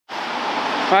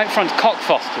right in front of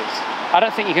Cockfosters. I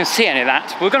don't think you can see any of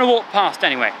that. We're going to walk past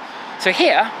anyway. So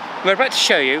here, we're about to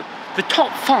show you the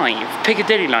top 5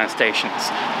 Piccadilly line stations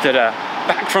that are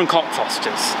back from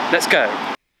Cockfosters. Let's go.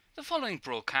 The following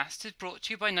broadcast is brought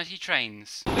to you by Nutty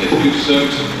Trains. If you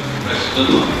search press the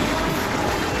line.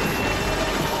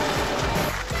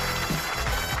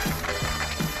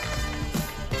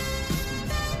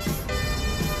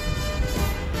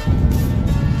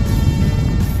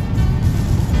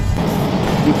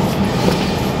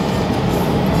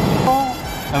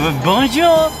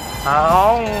 Bonjour!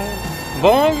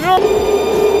 Bonjour!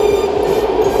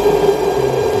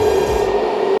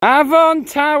 Avon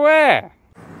Tower!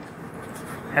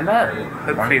 Hello,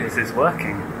 hopefully this is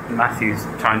working. Matthew's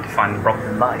trying to find the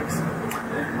Brompton lights.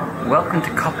 Welcome to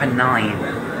Koppa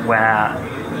 9,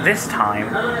 where this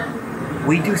time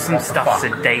we do some stuff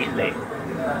sedately.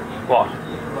 What?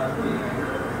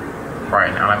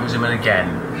 Right, now let me zoom in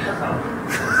again.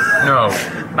 No.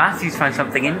 Matthew's found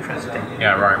something interesting.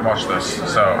 Yeah, right, watch this.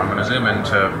 So I'm going to zoom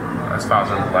into as far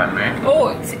as it'll let me. Oh,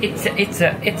 it's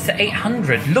a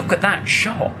 800. Look at that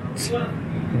shot.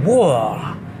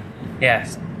 Whoa.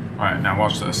 Yes. Right, now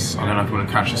watch this. I don't know if I'm going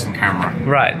to catch this in camera.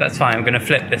 Right, that's fine. I'm going to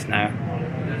flip this now.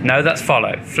 No, that's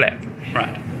follow. Flip.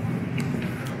 Right.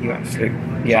 You absolute.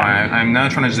 Yeah. So I'm now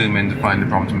trying to zoom in to find the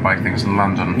Brompton bike things in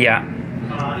London. Yeah.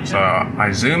 So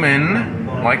I zoom in,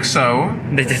 like so.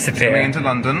 They disappear. Zooming into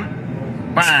London.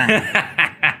 Bang!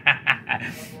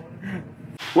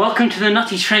 Welcome to the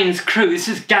Nutty Trains crew. This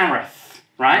is Gareth,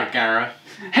 right? Hello, Gareth.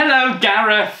 Hello,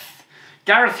 Gareth.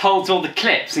 Gareth holds all the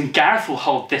clips, and Gareth will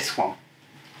hold this one.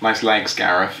 Nice legs,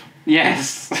 Gareth.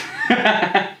 Yes.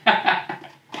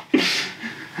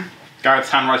 Gareth's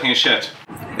handwriting is shit.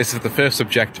 This is the first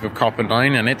objective of Koppa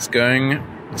 9, and it's going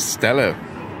stellar.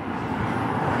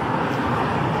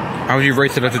 How would you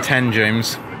rate it out of 10,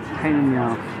 James? Pain in the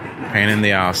arse. Pain in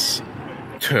the arse.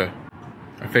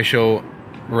 Official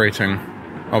rating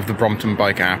of the Brompton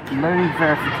bike app. Loading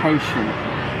verification.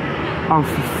 Oh,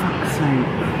 for fuck's sake.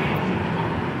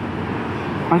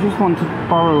 I just want to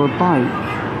borrow a bike.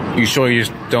 You sure you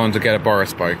just don't want to get a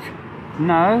Boris bike?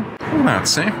 No. Oh,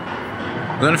 that's it.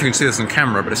 I don't know if you can see this on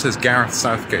camera, but it says Gareth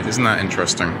Southgate. Isn't that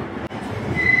interesting?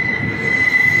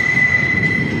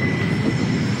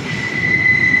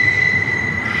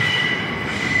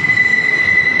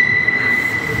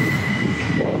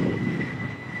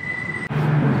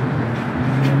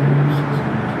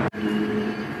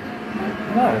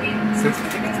 So it's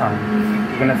tick time.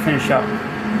 We're going to finish up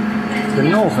the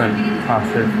northern part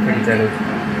of Piccadilly.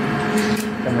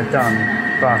 Then we're done.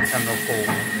 Bath and Hall.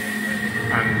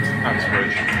 And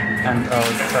Uxbridge. And, oh,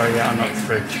 sorry, yeah, and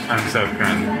Uxbridge. And South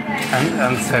Grand.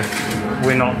 And so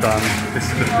we're not done. This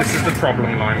is the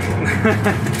problem line.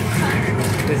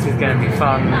 This is going to be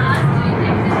fun.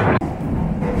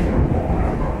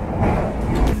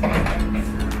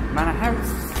 Manor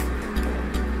House.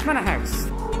 Manor House.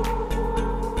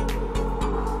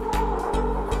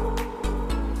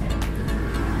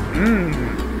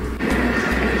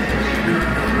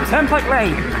 Turnpike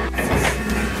Lane.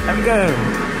 There we go.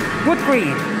 Wood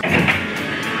Green.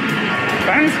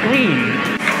 Barnes Green.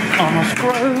 Arnold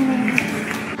Grove.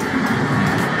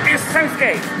 It's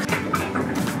Southgate.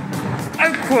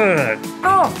 Oakwood.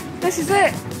 Oh, this is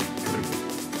it.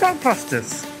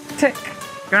 Cockfosters. Tick.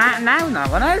 Going out now, no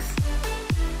one else.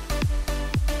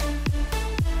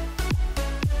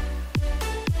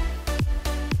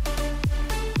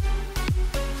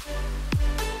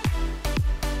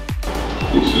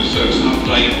 This is a service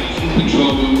update from the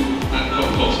control room at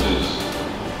Cockfosters.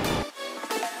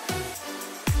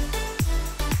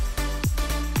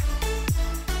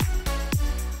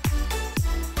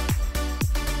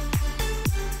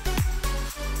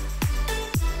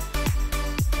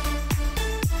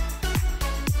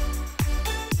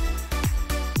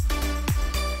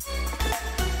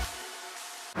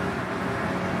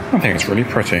 I think it's really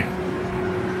pretty.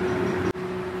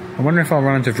 I wonder if I'll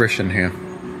run into Vrish in here.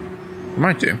 I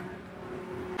might do.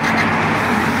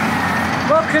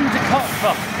 Welcome to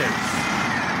Cockfosters.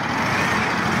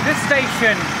 This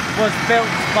station was built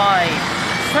by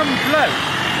some bloke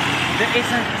that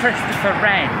isn't Christopher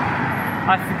Wren.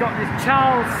 I forgot this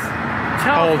Charles.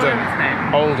 Holden. What was his name?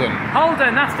 Holden.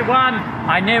 Holden, that's the one.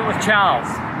 I knew it was Charles.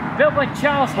 Built by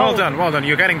Charles Holden. Well done.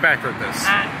 You're getting better at this.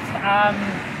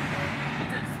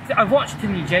 I've watched too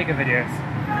many Jaeger videos.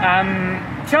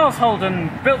 Charles Holden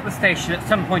built the station at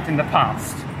some point in the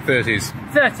past. 30s.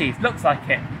 30s, looks like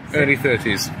it. Early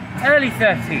 30s. Early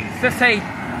 30s. Let's say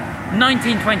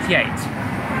 1928.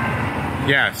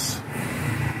 Yes.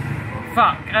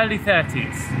 Fuck, early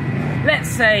 30s. Let's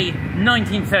say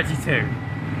 1932.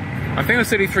 I think it was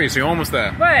City 3, so you're almost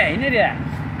there. Wait, nearly there.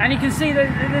 And you can see that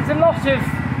there's a lot of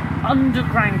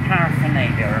underground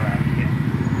paraphernalia around here.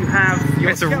 You have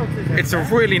your shelters. It's a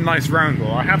really nice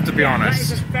roundel, I have to be honest.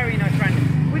 That is a very nice roundel.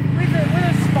 With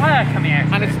a spire coming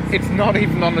out. And it's not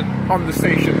even on the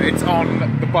station, it's on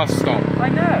the bus stop. I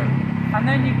know. And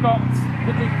then you've got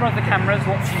the Big Brother cameras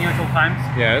watching you at all times.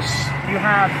 Yes. You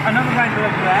have another roundel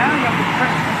over there. You have the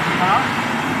Christmas park.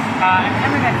 An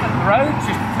M&S at the road,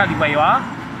 just to tell you where you are.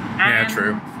 And yeah,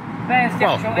 true. There's the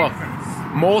actual entrance.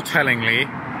 More tellingly,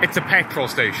 it's a petrol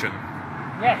station.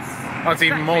 Yes. That's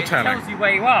even more telling. It tells you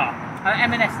where you are.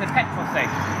 M&S, the petrol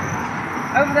station.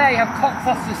 Over there you have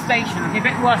Cockfosters station, looking a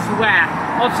bit worse for wear.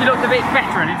 Obviously looked a bit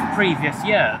better in its previous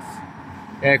years.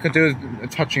 Yeah, it could do a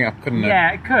touching up, couldn't it?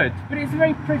 Yeah, it could. But it's a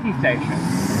very pretty station.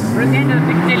 We're at the end of the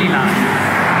Piccadilly line.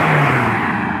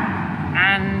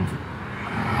 And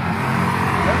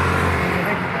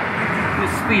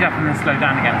we'll speed up and then slow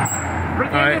down again. We're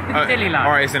at the end of the Piccadilly line.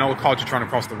 Alright, it's an old codger trying to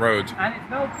cross the road. And it's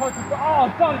an old codger.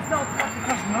 Oh god, it's an old codger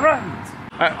crossing the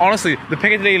road. Honestly, the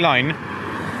Piccadilly line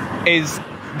is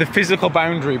the physical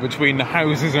boundary between the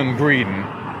houses and green.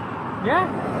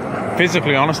 Yeah?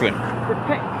 Physically, honestly.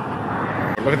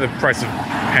 Look at the price of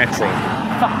petrol.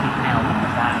 Fucking hell, look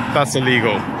at that. That's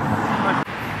illegal.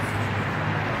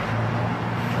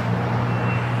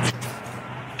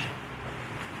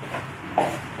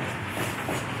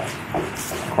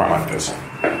 Quite like this.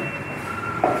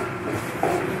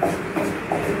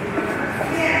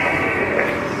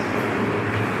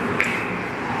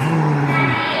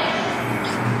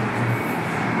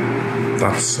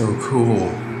 That's so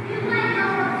cool.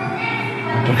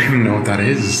 I don't even know what that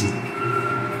is.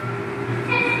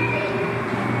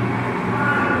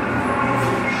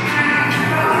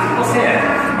 What's here?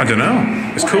 I don't know.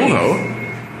 It's cool though.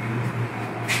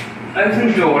 Open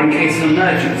the door in case of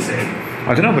emergency.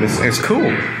 I don't know, but it's cool.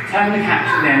 Turn the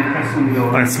catch, then press on the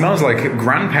door. And it smells like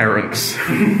grandparents.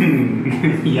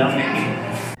 Yummy.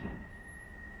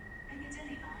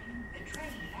 Piccadilly line, the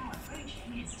train now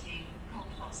approaching is to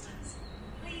Cockfosters.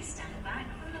 Please stand back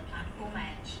from the platform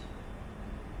edge.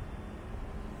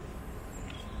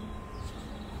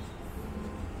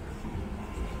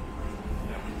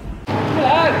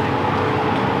 Hello.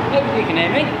 Nobody can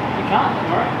hear me. You can't, don't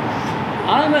worry.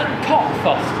 I'm at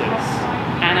Cockfosters,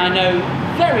 and I know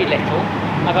very little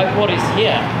about what is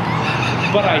here.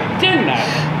 But I do know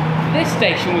this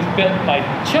station was built by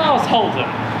Charles Holden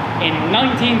in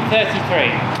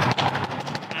 1933.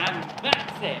 And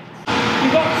that's it.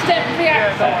 You've got step-free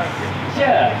access.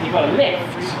 Sure, you've got a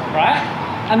lift, right?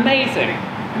 Amazing.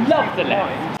 Love the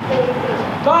lift.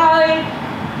 Bye!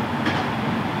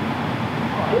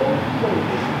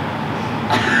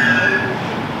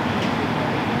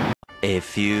 A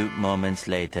few moments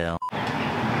later.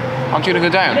 Aren't you gonna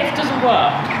go down? Lift doesn't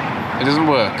work. It doesn't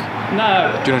work.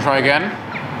 No. Do you wanna try again?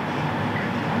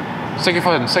 Stick your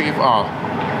foot in, stick your foot. Oh.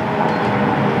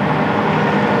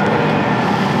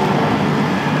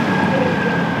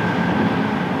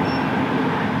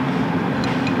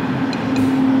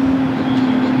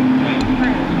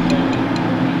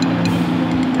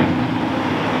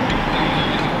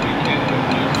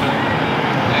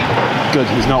 Good,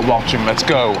 he's not watching. Let's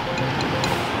go.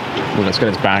 Ooh, let's get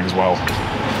his bag as well.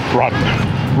 Run.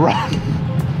 Run.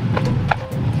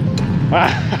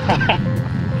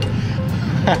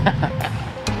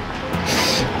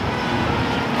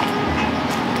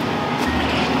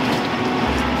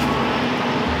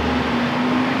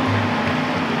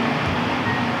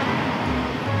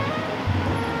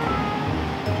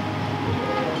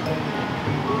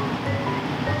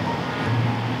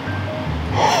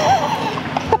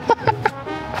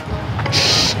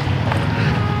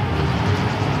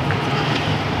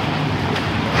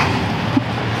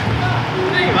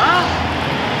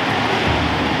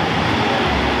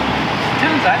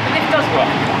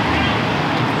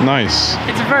 Nice.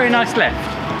 It's a very nice lift.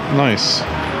 Nice.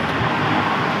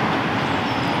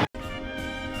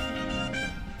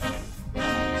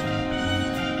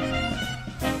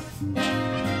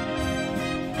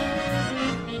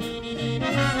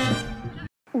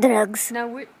 Drugs. No,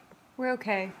 we're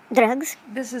okay. Drugs.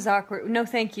 This is awkward. No,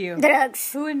 thank you.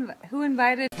 Drugs. Who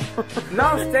invited?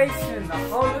 No station in the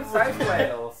whole of South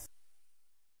Wales.